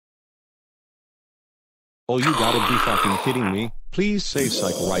Oh, you gotta be fucking kidding me. Please say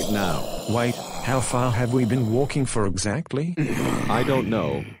psych right now. Wait, how far have we been walking for exactly? I don't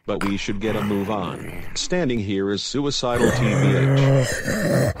know, but we should get a move on. Standing here is suicidal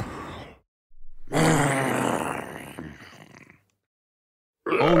TBH.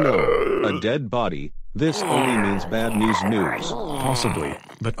 Oh no, a dead body. This only means bad news. Possibly,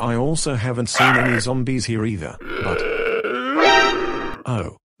 but I also haven't seen any zombies here either, but...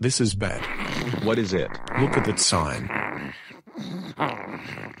 Oh, this is bad. What is it? Look at that sign.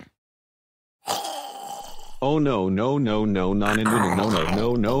 Oh no,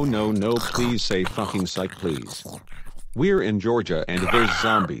 please say fucking psych, please. We're in Georgia and there's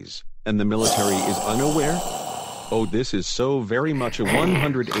zombies, and the military is unaware? Oh, this is so very much a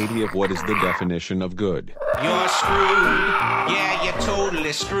 180 of what is the definition of good. You're screwed. Yeah, you're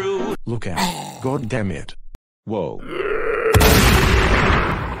totally screwed. Look out. God damn it. Whoa.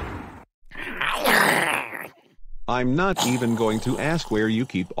 I'm not even going to ask where you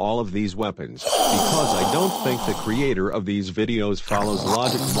keep all of these weapons, because I don't think the creator of these videos follows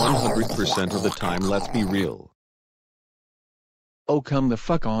logic 100% of the time, let's be real. Oh, come the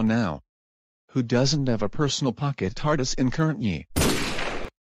fuck on now. Who doesn't have a personal pocket TARDIS in current ye?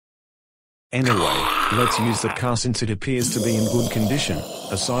 Anyway, let's use the car since it appears to be in good condition,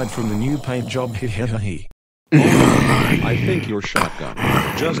 aside from the new paint job. I think your shotgun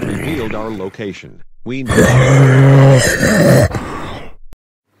just revealed our location. We know.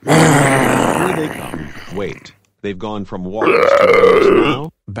 Here they come. Wait, they've gone from walkers to runners now?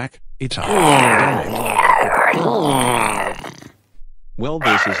 Back it up. Damn it. Well,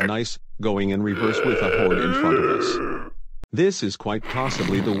 this is nice, going in reverse with a horde in front of us. This is quite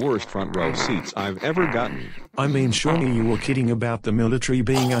possibly the worst front row seats I've ever gotten. I mean, surely you were kidding about the military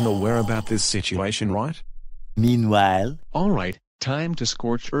being unaware about this situation, right? Meanwhile, Alright, time to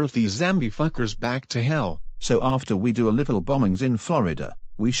scorch earth these zombie fuckers back to hell. So after we do a little bombings in Florida,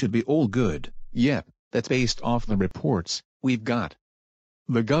 we should be all good. Yep, that's based off the reports we've got.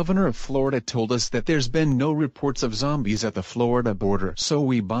 The governor of Florida told us that there's been no reports of zombies at the Florida border, so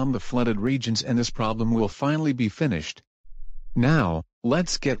we bomb the flooded regions and this problem will finally be finished. Now,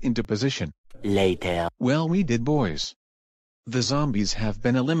 let's get into position. later. Well, we did, boys. The zombies have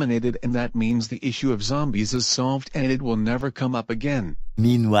been eliminated, and that means the issue of zombies is solved and it will never come up again.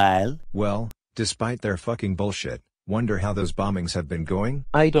 Meanwhile, Well, despite their fucking bullshit, wonder how those bombings have been going?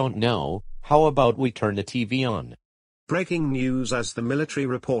 I don't know. How about we turn the TV on? Breaking news as the military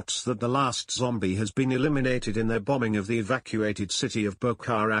reports that the last zombie has been eliminated in their bombing of the evacuated city of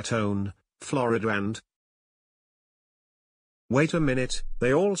Boca Raton, Florida and... Wait a minute,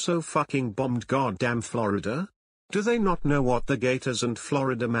 they also fucking bombed goddamn Florida? Do they not know what the Gators and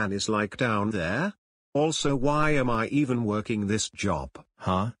Florida man is like down there? Also, why am I even working this job?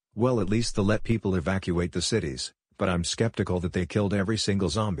 Huh? Well, at least they'll let people evacuate the cities, but I'm skeptical that they killed every single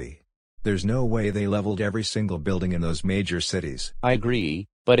zombie. There's no way they leveled every single building in those major cities. I agree,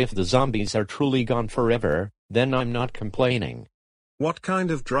 but if the zombies are truly gone forever, then I'm not complaining. What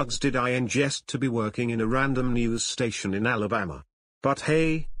kind of drugs did I ingest to be working in a random news station in Alabama? But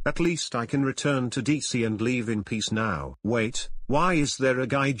hey, at least I can return to DC and leave in peace now. Wait, why is there a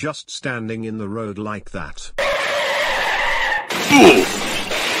guy just standing in the road like that?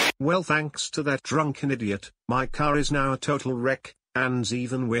 Well, thanks to that drunken idiot, my car is now a total wreck, and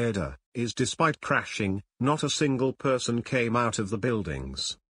even weirder, is despite crashing, not a single person came out of the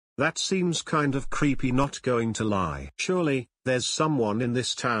buildings. That seems kind of creepy, not going to lie. Surely, there's someone in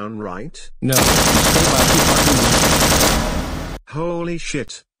this town, right? No. Holy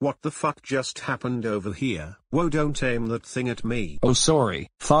shit, what the fuck just happened over here? Whoa, don't aim that thing at me. Oh, sorry,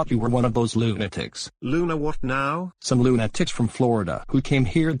 thought you were one of those lunatics. Luna, what now? Some lunatics from Florida who came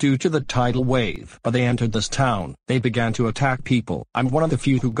here due to the tidal wave. But they entered this town, they began to attack people. I'm one of the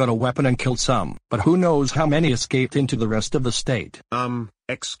few who got a weapon and killed some, but who knows how many escaped into the rest of the state.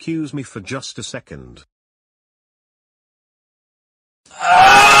 Excuse me for just a second.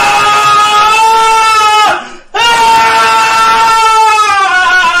 Ho.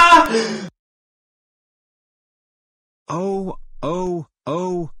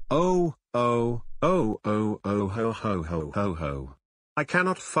 I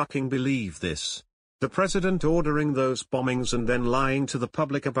cannot fucking believe this. The president ordering those bombings and then lying to the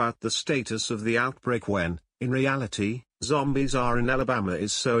public about the status of the outbreak when, in reality, zombies are in Alabama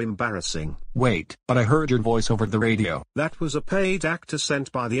is so embarrassing. Wait, but I heard your voice over the radio. That was a paid actor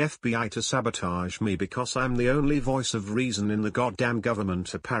sent by the FBI to sabotage me because I'm the only voice of reason in the goddamn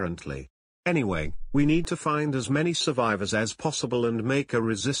government apparently. Anyway, we need to find as many survivors as possible and make a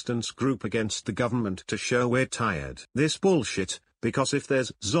resistance group against the government to show we're tired. This bullshit, because if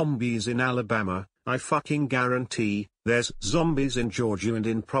there's zombies in Alabama, I fucking guarantee, there's zombies in Georgia and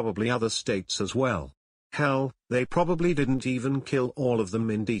in probably other states as well. Hell, they probably didn't even kill all of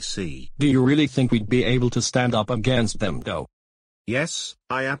them in DC. Do you really think we'd be able to stand up against them though? Yes,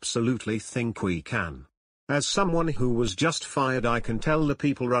 I absolutely think we can. As someone who was just fired, I can tell the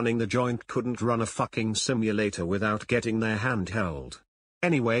people running the joint couldn't run a fucking simulator without getting their hand held.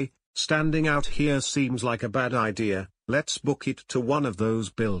 Anyway, standing out here seems like a bad idea. Let's book it to one of those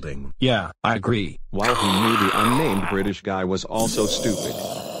buildings. Yeah, I agree. While he knew the unnamed British guy was also stupid.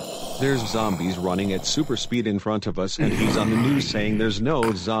 There's zombies running at super speed in front of us and he's on the news saying there's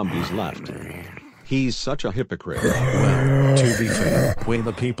no zombies left. He's such a hypocrite. Well, to be fair, we're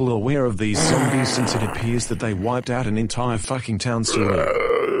the people aware of these zombies since it appears that they wiped out an entire fucking town solo.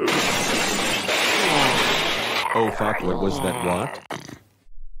 Oh fuck, what was that? What?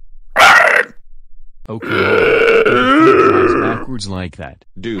 Okay, don't backwards like that.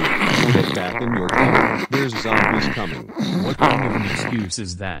 Dude, get back in your car. There's zombies coming. What kind of an excuse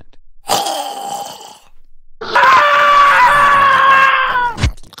is that?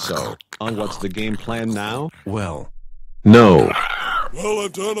 So, what's the game plan now? Well, No. Well,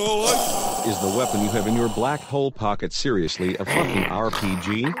 I've done all I... Is the weapon you have in your black hole pocket seriously a fucking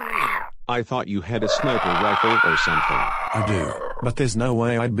RPG? I thought you had a sniper rifle or something. I do, but there's no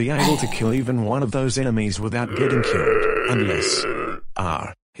way I'd be able to kill even one of those enemies without getting killed, unless...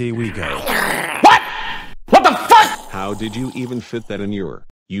 here we go. What the fuck? How did you even fit that in your...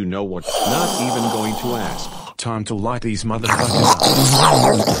 You know what? Not even going to ask. Time to light these motherfuckers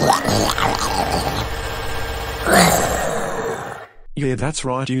up. Yeah, that's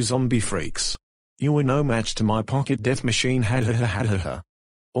right, you zombie freaks. You were no match to my pocket death machine, ha ha ha ha ha.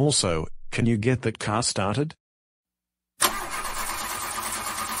 Also, can you get that car started?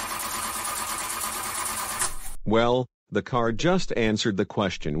 Well, the car just answered the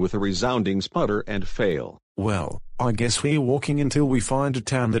question with a resounding sputter and fail. Well, I guess we're walking until we find a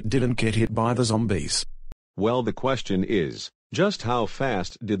town that didn't get hit by the zombies. Well, the question is, just how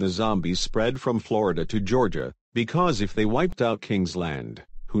fast did the zombies spread from Florida to Georgia? Because if they wiped out Kingsland,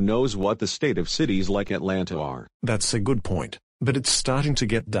 who knows what the state of cities like Atlanta are? That's a good point, but it's starting to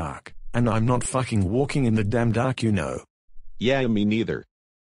get dark, and I'm not fucking walking in the damn dark, you know. Yeah, me neither.